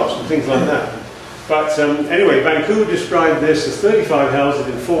onto charts and things like that. But anyway, Vancouver described this as 35 houses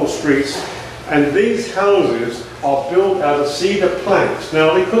in 4 streets, and these houses are built out of cedar planks.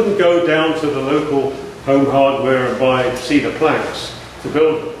 Now, they couldn't go down to the local home hardware and buy cedar planks to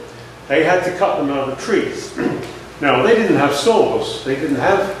build them. They had to cut them out of trees. Now, they didn't have saws. They didn't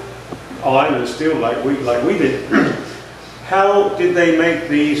have iron and steel like we did. How did they make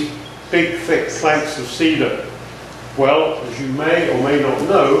these big, thick planks of cedar? Well, as you may or may not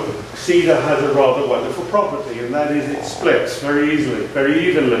know, cedar has a rather wonderful property, and that is it splits very easily, very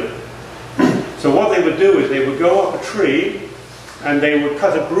evenly. So what they would do is they would go up a tree, and they would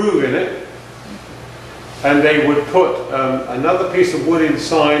cut a groove in it, and they would put another piece of wood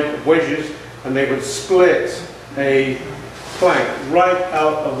inside, wedges, and they would split a plank right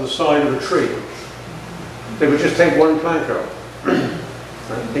out of the side of a tree. They would just take one plank out.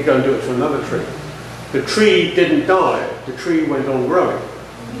 They'd go and do it to another tree. The tree didn't die. The tree went on growing.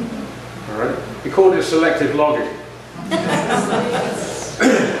 All right? We called it selective logging.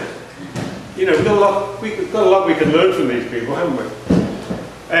 You know, we've got a lot we can learn from these people, haven't we?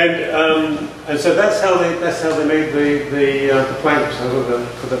 And so that's how they made the planks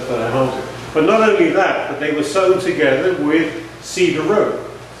for their houses. But not only that, but they were sewn together with cedar rope.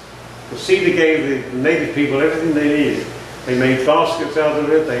 The cedar gave the native people everything they needed. They made baskets out of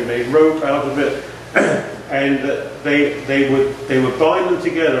it, they made rope out of it, and they would bind them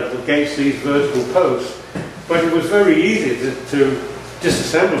together against these vertical posts. But it was very easy to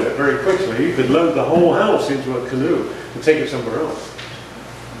disassemble it very quickly. You could load the whole house into a canoe and take it somewhere else.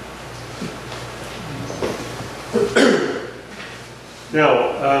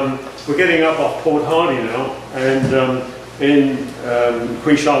 Now, we're getting up off Port Hardy now, and in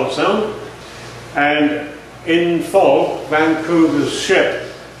Queen Charlotte Sound, and in fog, Vancouver's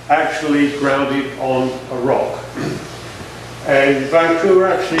ship actually grounded on a rock. And Vancouver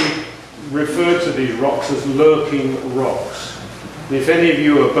actually referred to these rocks as lurking rocks. And if any of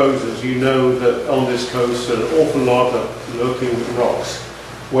you are boaters, you know that on this coast there are an awful lot of lurking rocks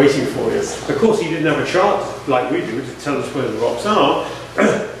waiting for you. Of course, he didn't have a chart like we do to tell us where the rocks are.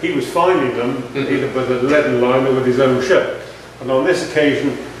 He was finding them either with a leaden line or with his own ship. And on this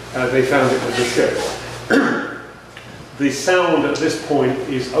occasion, they found it with the ship. The sound at this point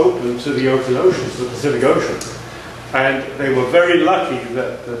is open to the open oceans, the Pacific Ocean. And they were very lucky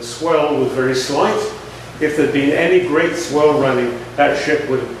that the swell was very slight. If there'd been any great swell running, that ship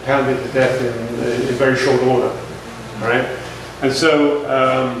would have pounded to death in very short order. All right? And so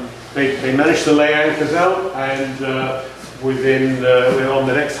they managed to lay anchors out, and on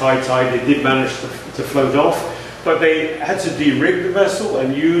the next high tide, they did manage to float off. But they had to de-rig the vessel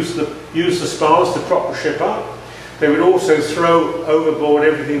and use the spars to prop the ship up. They would also throw overboard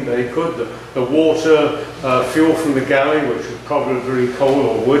everything they could, the water, fuel from the galley, which was probably coal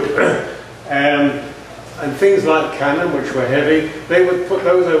or wood, and things like cannon, which were heavy. They would put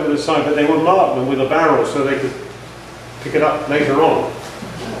those over the side, but they would mark them with a barrel so they could pick it up later on.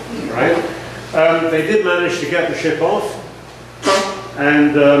 Right? They did manage to get the ship off,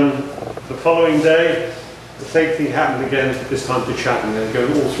 and the following day, the same thing happened again, this time to Chatham. They go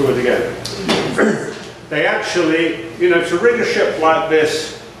all through it again. They actually, you know, to rig a ship like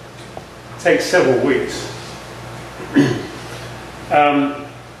this takes several weeks.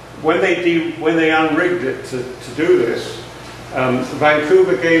 When they unrigged it to do this,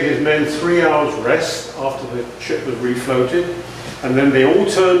 Vancouver gave his men 3 hours rest after the ship was refloated, and then they all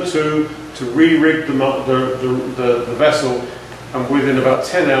turned to re-rig the vessel, and within about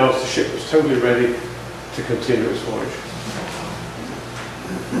 10 hours the ship was totally ready to continue its voyage.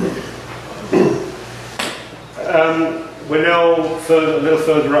 We're now a little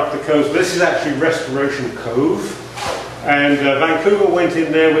further up the coast. This is actually Restoration Cove, and Vancouver went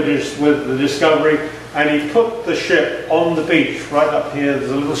in there with the Discovery, and he put the ship on the beach right up here.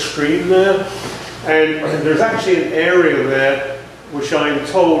 There's a little stream there, and there's actually an area there which I'm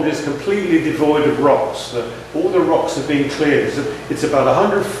told is completely devoid of rocks. All the rocks are being cleared. It's about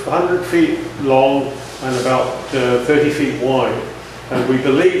 100 feet long and about 30 feet wide. And we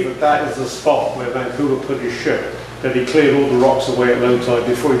believe that that is the spot where Vancouver put his ship, that he cleared all the rocks away at low tide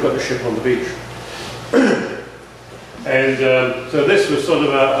before he put the ship on the beach. And so this was sort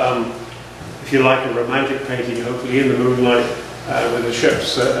of a, if you like, a romantic painting, hopefully in the moonlight, with the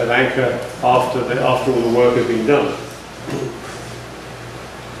ships at anchor after all the work has been done.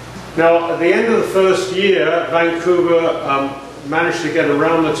 Now, at the end of the first year, Vancouver managed to get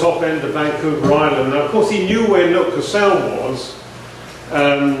around the top end of Vancouver Island. Now, of course, he knew where Nootka Sound was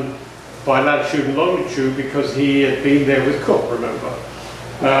by latitude and longitude because he had been there with Cook, remember.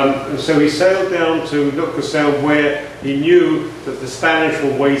 And so he sailed down to Nootka Sound where he knew that the Spanish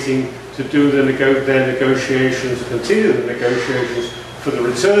were waiting to do their negotiations, continue the negotiations for the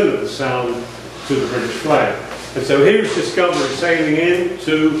return of the Sound to the British flag. And so here's Discovery sailing in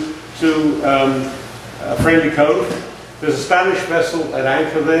to Friendly Cove. There's a Spanish vessel at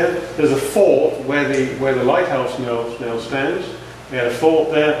anchor there. There's a fort where the lighthouse now stands. They had a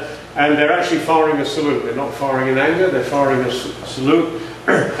fort there, and they're actually firing a salute. They're not firing in anger, they're firing a salute,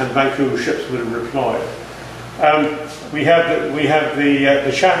 and Vancouver ships would have replied. We have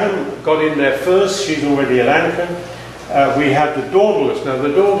the Chatham got in there first. She's already at anchor. We have the Dauntless. Now the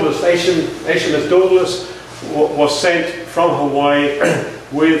Dauntless, HMS Dauntless, was sent from Hawaii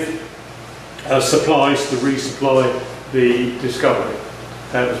with supplies to resupply the Discovery.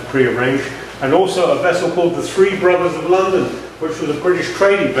 That was pre-arranged. And also a vessel called the Three Brothers of London, which was a British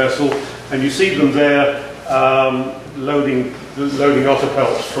trading vessel, and you see them there loading otter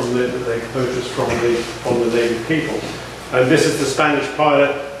pelts that they purchased from the native people. And this is the Spanish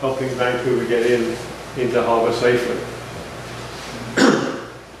pilot helping Vancouver get into harbour safely.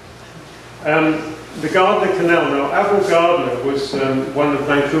 The Gardner Canal. Now, Admiral Gardner was one of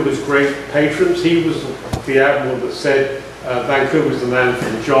Vancouver's great patrons. He was the admiral that said, Vancouver's the man for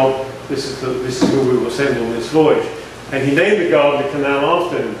the job. This is who we will send on this voyage. And he named the Gardner Canal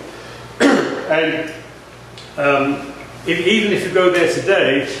after him. And even if you go there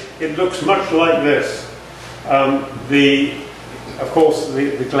today, it looks much like this. Of course,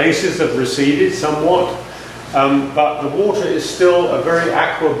 the glaciers have receded somewhat, but the water is still a very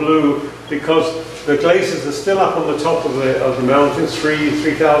aqua blue because the glaciers are still up on the top of the mountains,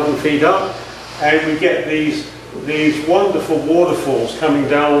 3,000 feet up, and we get these wonderful waterfalls coming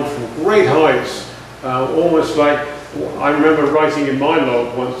down from great heights, almost like, I remember writing in my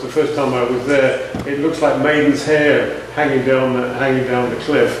log once, the first time I was there, it looks like maiden's hair hanging down the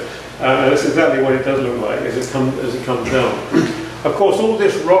cliff. And that's exactly what it does look like as it comes down. Of course, all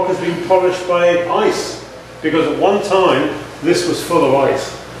this rock has been polished by ice, because at one time this was full of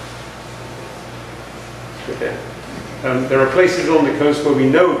ice. Okay. There are places on the coast where we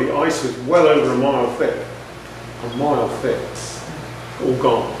know the ice was well over a mile thick. A mile thick. All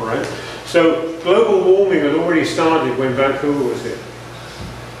gone, right? So global warming had already started when Vancouver was here.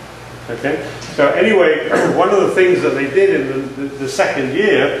 Okay? So anyway, one of the things that they did in the second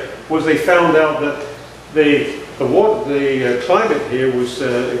year was they found out that the climate here was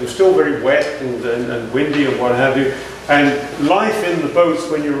it was still very wet and windy and what have you, and life in the boats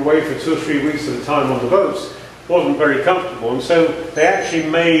when you're away for 2 or 3 weeks at a time on the boats wasn't very comfortable, and so they actually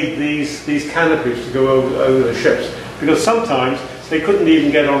made these canopies to go over the ships, because sometimes they couldn't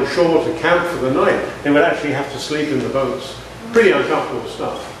even get on shore to camp for the night. They would actually have to sleep in the boats. Pretty uncomfortable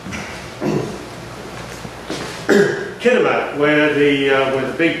stuff. Kitimat, where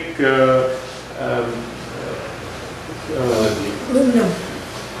the big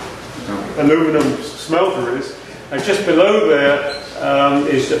aluminum smelter is, and just below there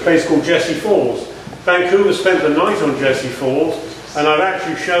is a place called Jessie Falls. Vancouver spent the night on Jessie Falls, and I've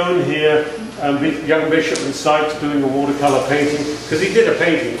actually shown here young Bishopman Sykes doing a watercolour painting, because he did a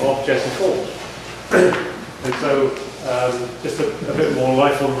painting of Jessie Falls. And so just a bit more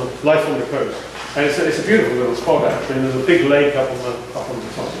life on the coast. And it's a beautiful little spot actually, and there's a big lake up on the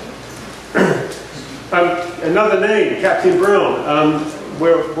top. Another name, Captain Brown.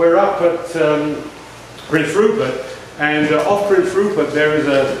 We're up at Prince Rupert, And off Prince Rupert there is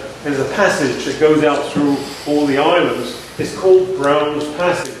a passage that goes out through all the islands. It's called Brown's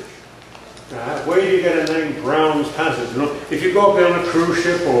Passage. Where do you get a name Brown's Passage? If you go up there on a cruise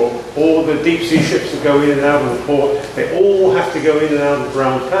ship or all the deep sea ships that go in and out of the port, they all have to go in and out of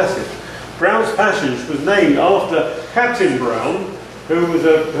Brown's Passage. Brown's Passage was named after Captain Brown, who was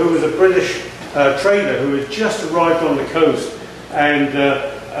a British trader who had just arrived on the coast, and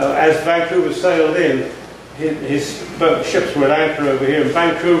as Vancouver sailed in, his ships were at anchor over here in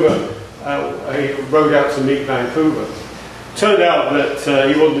Vancouver. He rowed out to meet Vancouver. Turned out that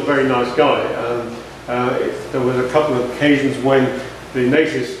he wasn't a very nice guy. There was a couple of occasions when the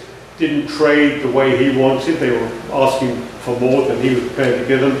natives didn't trade the way he wanted. They were asking for more than he was prepared to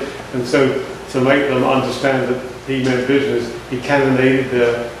give them, and so to make them understand that he meant business, he cannonaded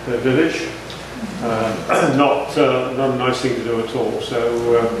the village. Not a nice thing to do at all.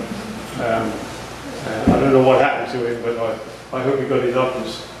 So I don't know what happened to him, but I hope he got his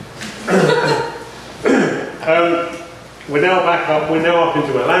uppers. We're now back up. We're now up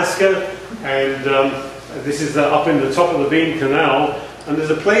into Alaska, and this is up in the top of the Bean Canal, and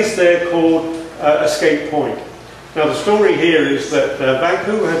there's a place there called Escape Point. Now the story here is that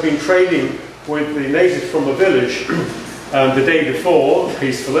Vancouver had been trading with the natives from the village the day before,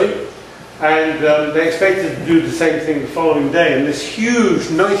 peacefully, and they expected to do the same thing the following day, and this huge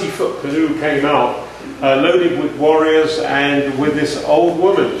 90-foot canoe came out, loaded with warriors and with this old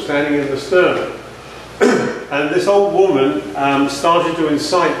woman standing in the stern. And this old woman started to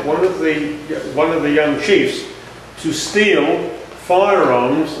incite one of the young chiefs to steal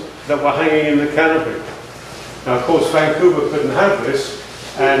firearms that were hanging in the canopy. Now, of course, Vancouver couldn't have this,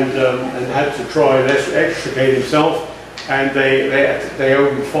 and had to try and extricate himself. And they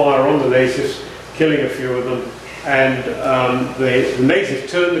opened fire on the natives, killing a few of them. And the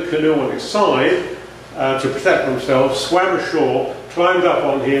natives turned the canoe on its side to protect themselves, swam ashore, climbed up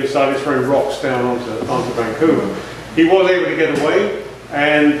on here and started throwing rocks down onto Vancouver. He was able to get away,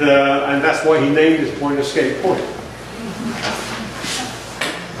 and that's why he named his point Escape Point.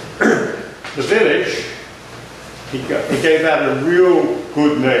 The village, he gave that a real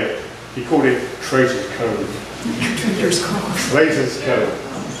good name. He called it Traitor's Cove. Traitor's Cove. Traitor's Cove.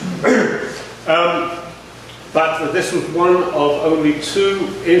 But this was one of only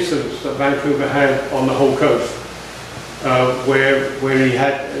 2 incidents that Vancouver had on the whole coast. Where he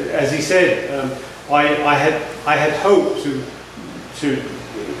had, as he said, I had hoped to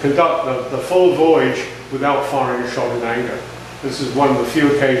conduct the full voyage without firing a shot in anger. This is one of the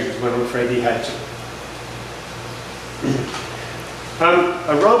few occasions when I'm afraid he had to.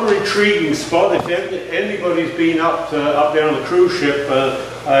 A rather intriguing spot. If anybody's been up there on the cruise ship,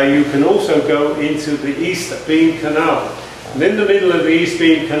 you can also go into the East Bean Canal. And in the middle of the East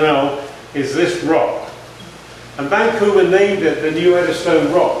Bean Canal is this rock. And Vancouver named it the New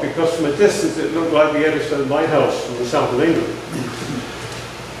Eddystone Rock because from a distance it looked like the Eddystone Lighthouse from the south of England.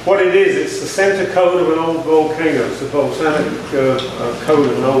 What it is, it's the centre cone of an old volcano. It's the volcanic cone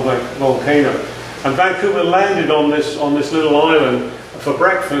of an old volcano. And Vancouver landed on this little island for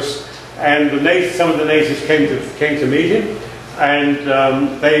breakfast, and some of the natives came to meet him, and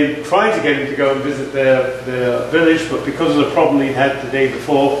they tried to get him to go and visit their village, but because of the problem he had the day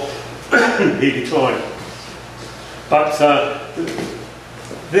before, he declined. But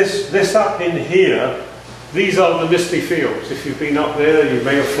this up in here, these are the Misty Fields. If you've been up there, you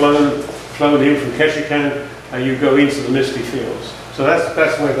may have flown in from Ketchikan, and you go into the Misty Fields. So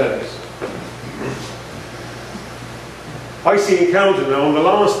that's where that is. Icy encounter. Now, on the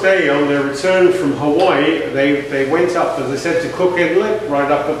last day, on their return from Hawaii, they went up, as I said, to Cook Inlet,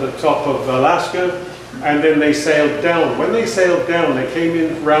 right up at the top of Alaska, and then they sailed down. When they sailed down, they came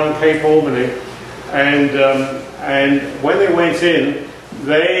in around Cape Albany, and when they went in,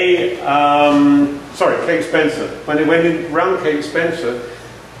 Cape Spencer. When they went in around Cape Spencer,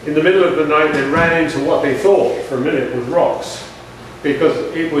 in the middle of the night, they ran into what they thought for a minute was rocks, because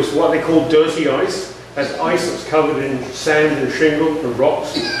it was what they called dirty ice. That's ice that's covered in sand and shingle and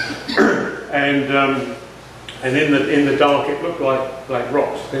rocks, and in the dark it looked like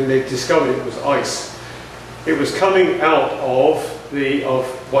rocks. Then they discovered it was ice. It was coming out of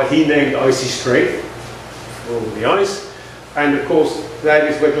what he named Icy Strait, all the ice, and of course that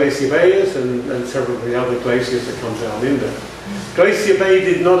is where Glacier Bay is, and several of the other glaciers that come down in there. Glacier Bay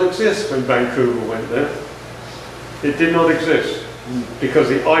did not exist when Vancouver went there. It did not exist, because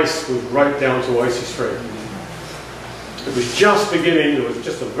the ice was right down to Icy Strait. It was just beginning, there was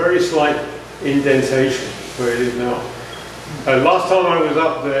just a very slight indentation where it is now. Last time I was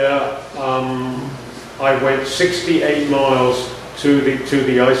up there, I went 68 miles to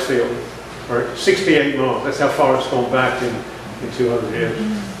the ice field. Right, 68 miles. That's how far it's gone back in 200 years.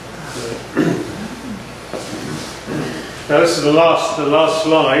 Now this is the last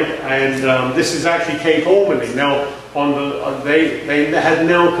slide, and this is actually Cape Ormond. Now they had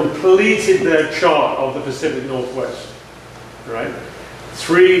now completed their chart of the Pacific Northwest. Right,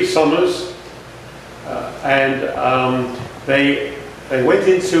 3 summers, and they went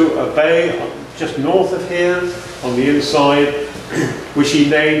into a bay just north of here on the inside, which he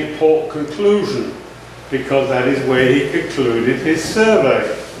named Port Conclusion, because that is where he concluded his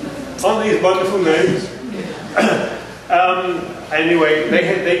survey. Aren't these wonderful names? Anyway,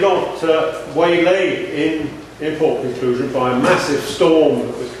 they got waylaid in Port Conclusion by a massive storm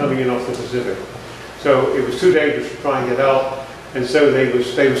that was coming in off the Pacific. So it was too dangerous to try and get out, and so they were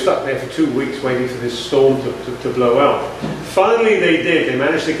stuck there for 2 weeks waiting for this storm to blow out. Finally they did. They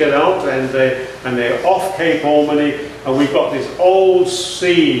managed to get out, and they're off Cape Ormond, and we've got this old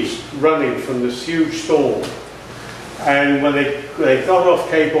seas running from this huge storm. And when they got off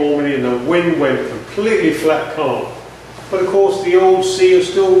Cape Ormond, and the wind went completely flat calm. But of course the old sea is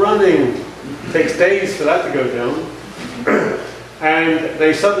still running. It takes days for that to go down. And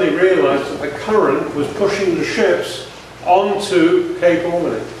they suddenly realized that the current was pushing the ships onto Cape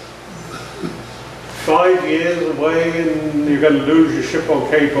Ormond. 5 years away, and you're going to lose your ship on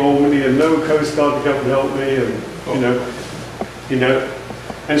Cape Ormond, and no Coast Guard to come and help me, and you know.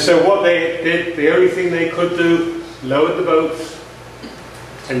 And so what they did, the only thing they could do, lowered the boats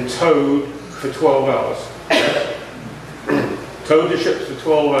and towed for 12 hours. Towed the ships for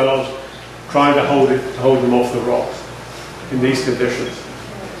 12 hours, trying to hold them off the rocks in these conditions.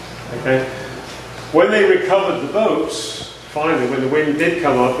 Okay. When they recovered the boats, finally, when the wind did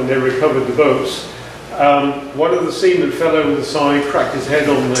come up and they recovered the boats, one of the seamen fell over the side, cracked his head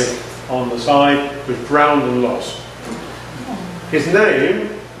on the side, was drowned and lost. His name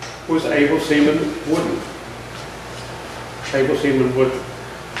was Able Seaman Wooden. Able Seaman Wooden.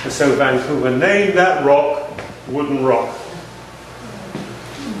 And so Vancouver named that rock Wooden Rock.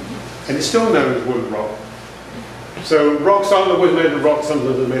 And it's still known as Wooden Rock. So rocks aren't always made of rock,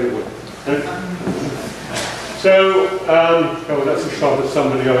 sometimes they're made of wood. So, oh, that's a shot of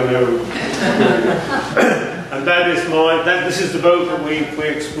somebody I know. And this is the boat that we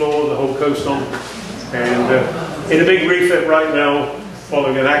explore the whole coast on. And in a big refit right now,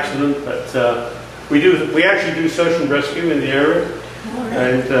 following an accident, but we actually do search and rescue in the area.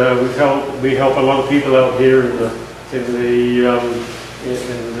 And we help a lot of people out here in the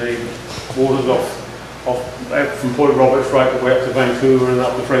waters off from Port Roberts right the way up to Vancouver and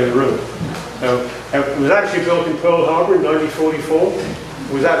up the Fraser Road. So it was actually built in Pearl Harbor in 1944.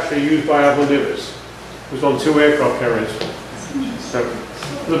 It was actually used by Admiral Nimitz. It was on 2 aircraft carriers. So a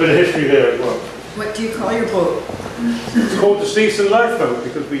little bit of history there as well. What do you call your boat? It's called the Season Lifeboat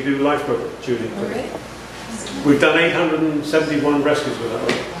because we do lifeboat tuning. Okay. We've done 871 rescues with that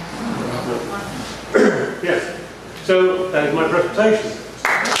one. Yes. So that is my presentation.